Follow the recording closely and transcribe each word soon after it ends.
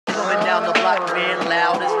down the block, man,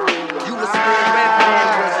 loudest. You was scared, red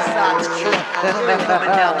man was inside the truth.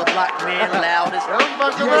 Coming down the block, man, loudest.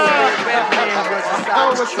 You was scared, red man was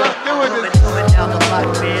inside the truth. Coming down the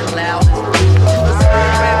block, man, loudest. You was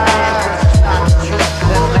scared, red man was inside the truth.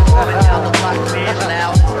 Coming down the block, man,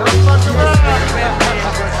 loudest. You was scared, red man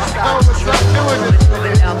was inside the truth.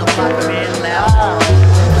 Coming down the block, man, loudest.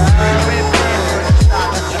 You was scared, red man was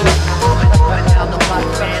inside the truth. Coming down the block,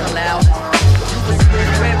 man, loudest. You was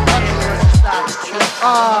scared, red man was inside the truth.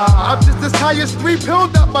 I'm just as high as 3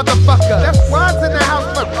 pilled up, motherfucker. That's why in the house,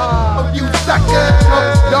 but you suckers.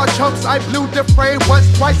 Y'all chumps, I blew the frame once,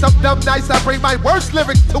 twice. I'm dumb nice, I bring my worst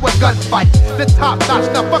lyrics to a gunfight. The top notch,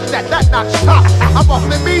 now fuck that notch top. I'm off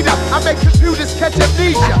the meter, I make computers catch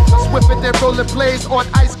amnesia. Swipping and rolling plays on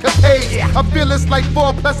ice capades. I'm fearless like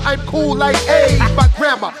 4, plus I'm cool like 8. My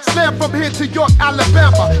grandma, slam from here to York,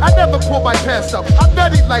 Alabama. I never pull my pants up, I'm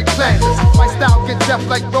nutty like planners. My style get deaf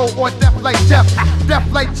like Roll or deaf like Jeff. Deaf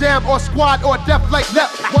like Jam or Squad or deaf like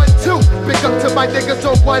Left. 1, 2, big up to my niggas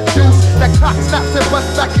on 1, 2. That clock snaps and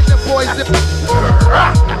bust back in the boys.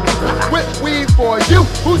 Whip weed for you.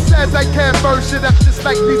 Who says I can't burn shit up just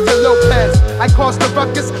like Lisa Lopez? I cause the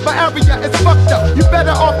ruckus, my area is fucked up. You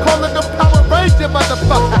better off calling them Power Ranger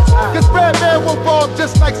motherfuckers. Cause Red Man will bomb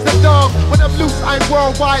just like Saddam. When I'm loose, I'm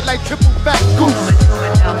worldwide like triple fat goose.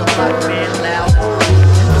 Coming down the block, man, loudest.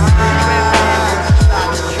 You was scared, red man was inside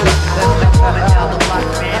the truth. Coming down the block,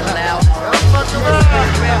 man, loudest. You was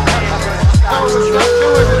scared, red man was inside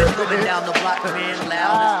the truth. Coming down the block, man,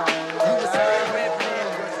 loudest. You was scared, red man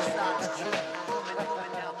was inside the truth.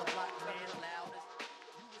 Coming down the block, man, loudest.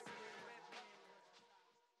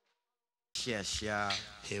 Yes, y'all.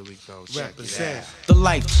 Here we go. Check it out. The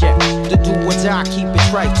life check, the do or die, keep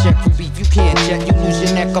it right check. From beef you can't jet, you lose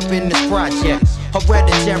your neck up in this project.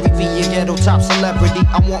 Hereditary, be a ghetto top celebrity.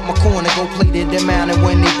 I want my corner, go play to the mountain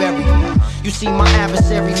when they bury me. You see my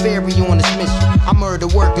adversary vary on this mission. I murder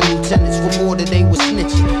working lieutenants, reported they was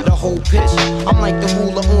snitching. The whole picture, I'm like the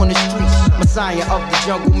ruler on the streets. Messiah of the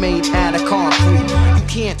jungle made out of concrete. You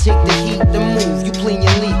can't take the heat, the move, you playing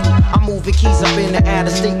legal. I'm moving keys up in the out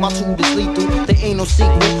of state, my tube is lethal. There ain't no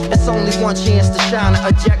sequel, it's only one chance to shine or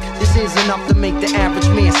eject. This is enough to make the average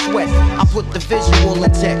man sweat. I put the visual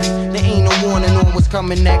in text, there ain't no warning on what's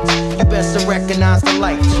coming next. You best to recognize the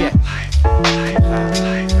life check.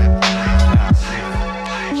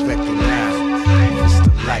 Recognize, it's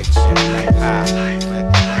the light check.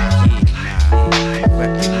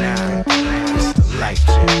 Recognize, it's the light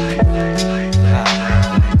check.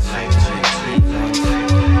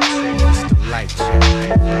 It's the light check.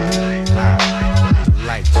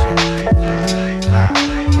 Light check.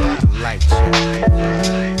 Light check.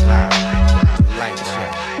 Light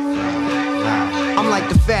check. I'm like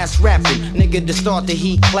the fast rapping nigga to start the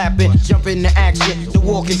heat clapping, jump into action, the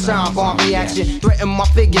walking time bomb reaction. Threaten my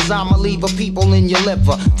figures, I'ma leave a people in your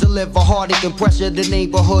liver. Deliver heartache and pressure, the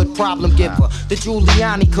neighborhood problem giver. The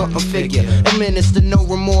Giuliani couldn't figure, administer no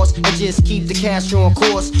remorse and just keep the cash on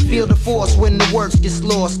course. Feel the force when the works gets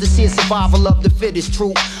lost. This is survival of the fittest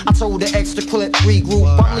truth. I told the extra clip regroup,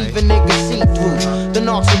 I'm leaving niggas see through. The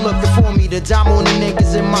narcs are looking for me to dime on the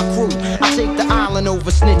niggas in my crew. I take the island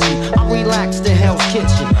over snitching, I relax the Hell's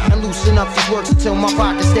Kitchen and loosen up these works until my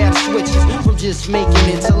pocket status switches from just making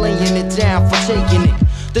it to laying it down for taking it.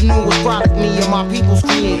 The newest product, me and my people's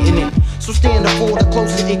creating it. So stand up for the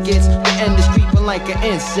closer it gets, the end is creeping like an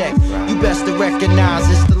insect. You best to recognize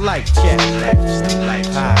it's the life check. It's the light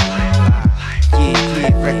check.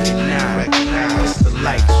 Yeah, recognize, it's the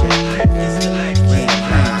light check. It's the light check.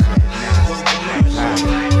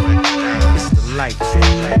 It's the light check.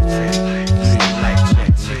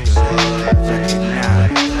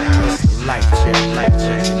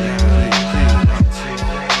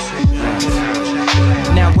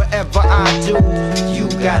 Now whatever I do, you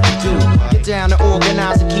got to do. Get down and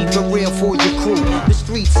organize and keep it real for your crew. The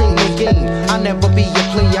streets ain't no game, I never be a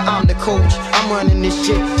player, I'm the coach. I'm running this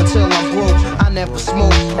shit until I'm broke. I never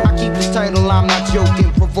smoke, I keep this title, I'm not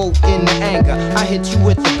joking. Provoking the anger, I hit you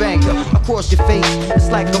with the banger across your face, it's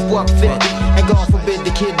like a $150. And God forbid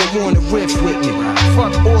the kid that wanna riff with me.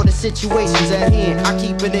 Fuck all the situations at hand, I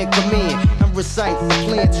keep it in command and recite the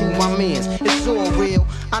plan to my mans. It's all real,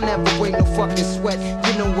 I never break no fucking sweat.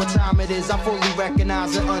 You know what time it is, I fully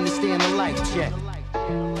recognize and understand the life check.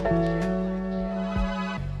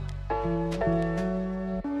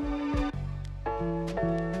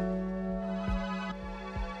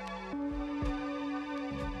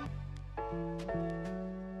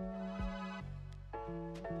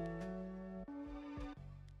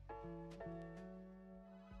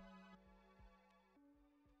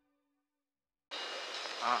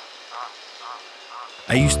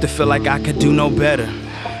 I used to feel like I could do no better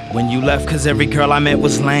when you left, cause every girl I met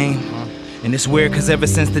was lame. And it's weird cause ever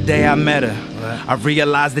since the day I met her, I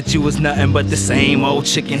realized that you was nothing but the same old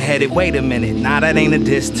chicken-headed. Wait a minute, nah, that ain't a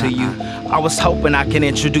diss to you. I was hoping I could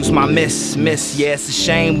introduce my miss. Yeah, it's a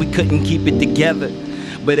shame we couldn't keep it together,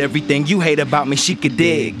 but everything you hate about me, she could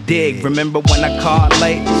dig. Remember when I called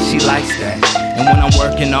late? She likes that. And when I'm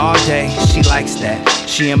working all day, she likes that.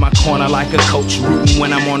 She in my corner like a coach rooting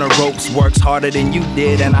when I'm on the ropes. Works harder than you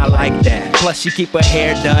did, and I like that. Plus she keep her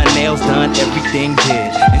hair done, nails done, everything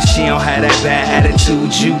did. And she don't have that bad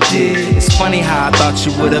attitude you did. It's funny how I thought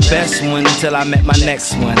you were the best one until I met my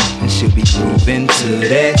next one. And she'll be grooving to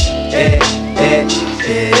that.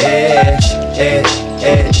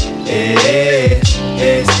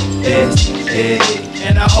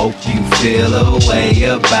 And I hope you feel a way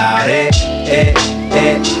about it. And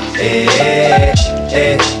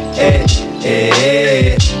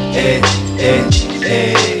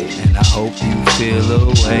I hope you feel a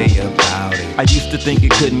way about it. I used to think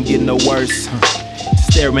it couldn't get no worse.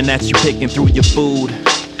 Staring at you picking through your food.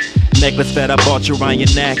 Necklace that I bought you around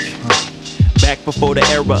your neck. Back before the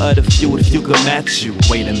era of the feud, if you could match you.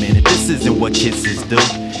 Wait a minute, this isn't what kisses do.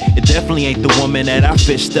 It definitely ain't the woman that I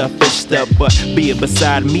fished up, but be it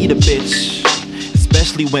beside me the bitch.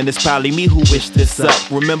 Especially when it's probably me who wished this up.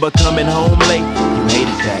 Remember coming home late? You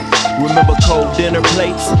hated that. Remember cold dinner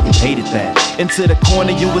plates? You hated that. Into the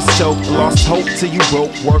corner you was choked, lost hope till you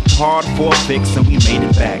broke. Worked hard for a fix and we made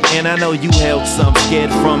it back. And I know you held some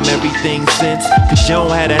scared from everything since, cause you don't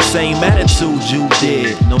have that same attitude you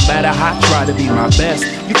did. No matter how I try to be my best,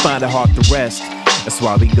 you find it hard to rest. That's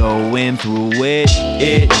why we going through it.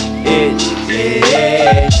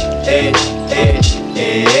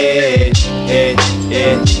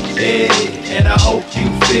 And I hope you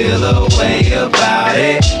feel a way about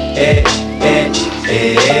it.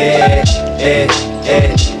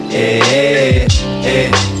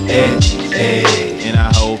 And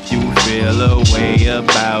I hope you feel a way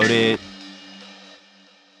about it.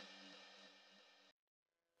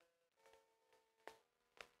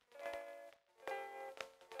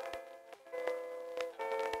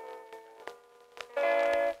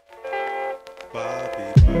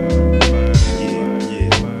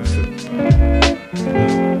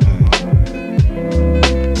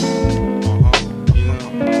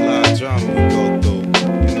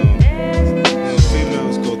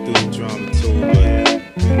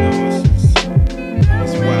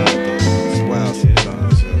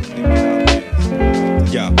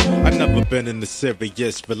 Been in a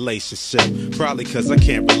serious relationship, probably cause I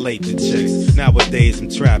can't relate to chicks. Nowadays I'm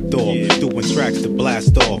trapped off, doing tracks to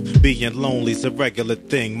blast off. Being lonely's a regular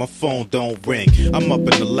thing, my phone don't ring. I'm up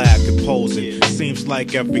in the lab composing. Seems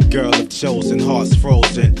like every girl I've chosen, heart's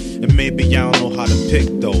frozen. And maybe I don't know how to pick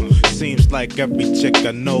though. Seems like every chick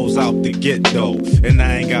I know's out to get though. And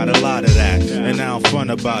I ain't got a lot of that, and I don't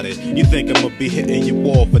front about it. You think I'ma be hitting you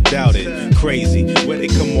off, but doubt it. Crazy, where they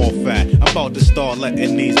come off at? I'm about to start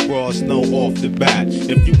letting these bras know off the bat.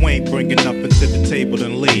 If you ain't bringing nothing to the table,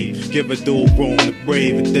 then leave. Give a dude room to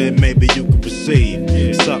breathe, and then maybe you can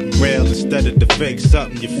receive something real instead of the fake.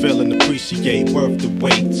 Something you feel and appreciate, worth the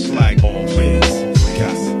wait. It's like always,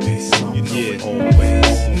 got to be something. Yeah,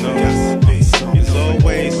 always, no, got to be something. It's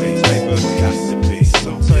always some type of, got to be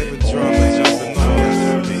some type of drama jumping on.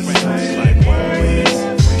 It's like always,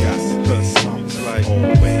 got to be something. It's like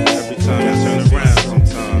always, every time I turn around,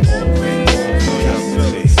 sometimes always, no, got to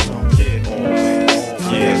be something.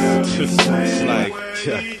 Yeah, it's like,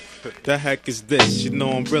 yeah. The heck is this? You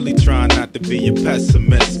know I'm really trying not to be a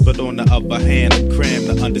pessimist, but on the other hand, I'm crammed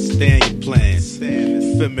to understand your plans.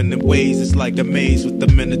 Feminine ways, it's like a maze with the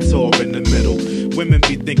minotaur in the middle. Women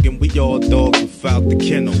be thinking we all dogs without the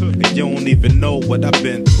kennel, and you don't even know what I've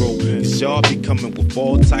been through. Cause y'all be coming with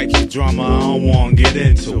all types of drama I don't wanna get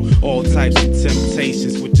into. All types of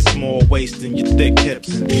temptations with your small waist and your thick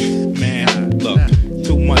hips. Man, look,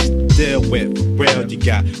 too much to deal with, for real. You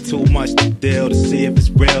got too much to deal to see if it's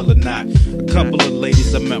real or not. A couple of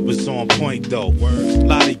ladies I met was on point though. A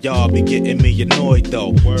lot of y'all be getting me annoyed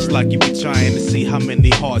though. It's like you be trying to see how many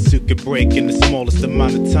hearts you could break in the smallest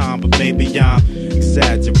amount of time. But maybe I'm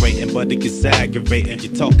exaggerating, but it gets aggravating.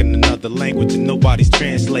 You're talking another language and nobody's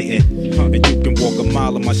translating. And you can walk a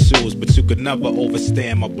mile in my shoes, but you could never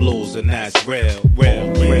overstand my blues. And that's real,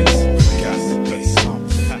 real, real. Got to be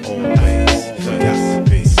something, always. Got to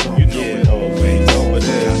be something, yeah, always. Over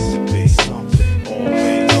there, got to be something,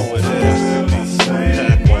 always. Over there, got to be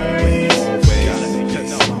something, always. Got to be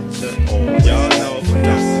something, always. Y'all know,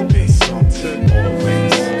 got to be something,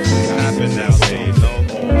 always. It's happening out here, you know.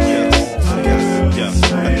 Yeah,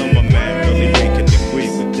 I know my man really making agree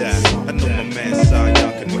with that. I know my man saw y'all.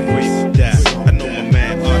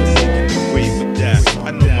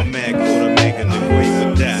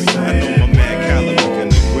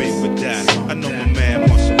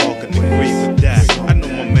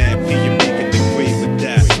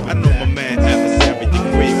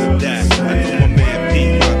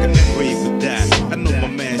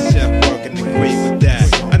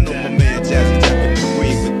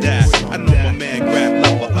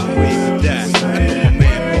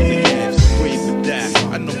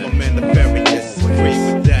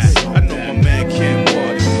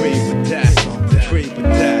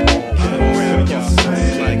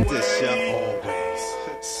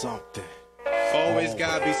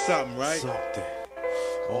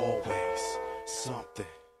 something,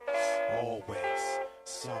 always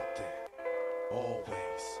something,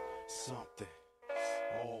 always something,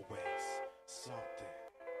 always something,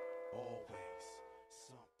 always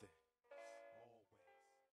something.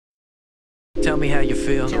 Tell me how you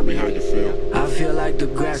feel. Tell me how you feel. I feel like the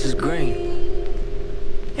grass is green,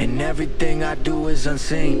 and everything I do is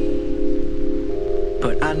unseen.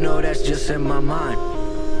 But I know that's just in my mind.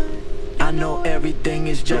 I know everything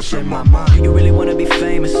is just in my mind. Do you really wanna be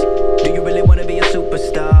famous? Do you really wanna be a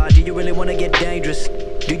superstar? Do you really wanna get dangerous?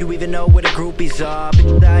 Do you even know where the groupies are?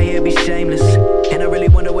 Bitches out here be shameless, and I really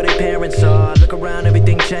wonder where their parents are. Look around,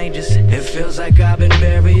 everything changes. It feels like I've been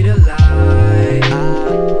buried alive.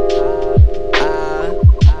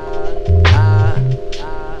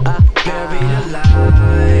 Buried alive.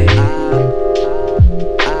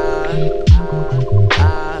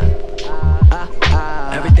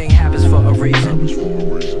 Everything happens for a reason.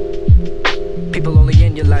 People only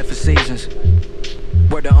in your life for seasons.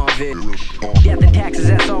 Word on vid. Death and taxes,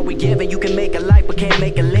 that's all we giving. You can make a life but can't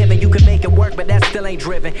make a living. You can make it work but that still ain't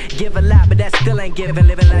driven. Give a lot but that still ain't giving.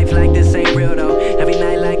 Living life like this ain't real though. Every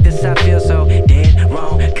night like this I feel so dead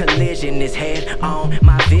wrong. Collision is head on.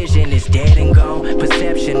 My vision is dead and gone.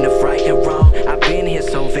 Perception of right and wrong. I've been here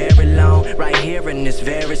so very long. Right here in this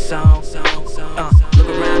very song. Look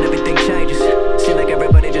around, everything changes. Seem like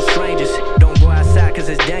everybody just strangers. Don't go outside cause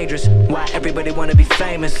it's dangerous. Why everybody wanna be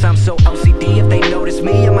famous? I'm so OCD, if they notice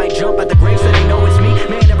me I might jump out the grave so they know it's me.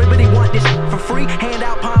 Man, everybody want this for free. Hand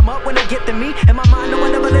out, palm up when they get to me. In my mind, no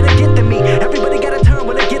one ever let it get to me. Everybody gotta turn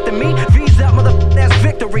when they get to me. V's up, motherfucker, that's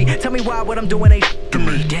victory. Tell me why what I'm doing ain't to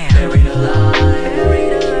me. Damn. Buried alive,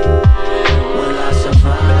 buried alive. Will I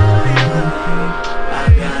survive?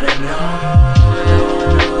 I gotta know.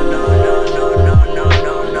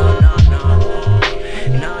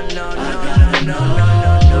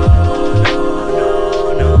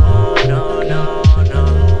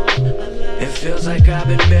 Feels like I've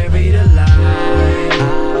been buried alive.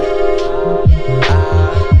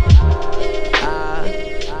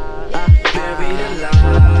 Buried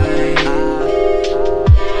alive.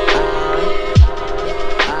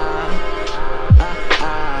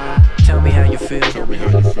 Tell me how you feel. Tell me how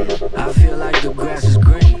you feel. I feel like the grass is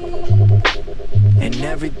green, and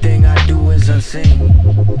everything I do is unseen.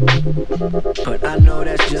 But I know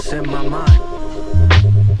that's just in my mind.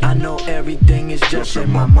 I know everything is just in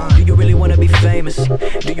my mind. Do you really wanna be famous?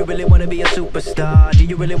 Do you really wanna be a superstar? Do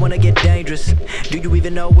you really wanna get dangerous? Do you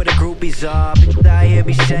even know where the groupies are? Bitches out here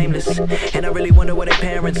be shameless, and I really wonder where their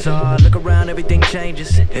parents are. Look around, everything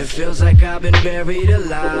changes. It feels like I've been buried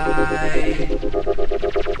alive.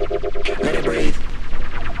 Let it breathe.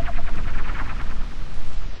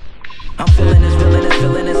 I'm feeling this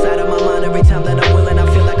feeling inside of my mind. Every time that I'm willing, I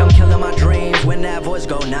feel like I'm killing my dreams. When that voice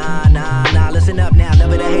go, nah, nah, nah. Listen up now,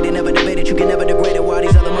 love it or hate it, never debate it. You can never degrade it. While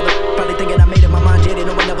these other motherfuckers probably thinking I made it, my mind jaded.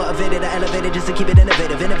 No one ever evaded, I elevated just to keep it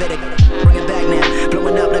innovative. Bring it back now,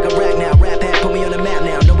 blowing up like a rag now. Rap hat, put me on the map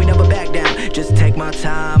now. No, we never back down. Just take my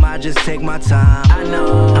time, I just take my time. I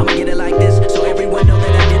know, I'ma get it like this, so everyone know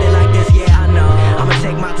that I did it like this. Yeah, I know, I'ma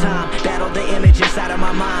take my time, battle the image inside of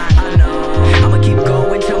my mind. I know, I'ma keep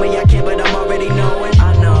going, tell me I can't, but I'm already knowing.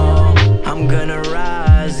 I know, I'm gonna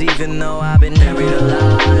rise, even though I've been down.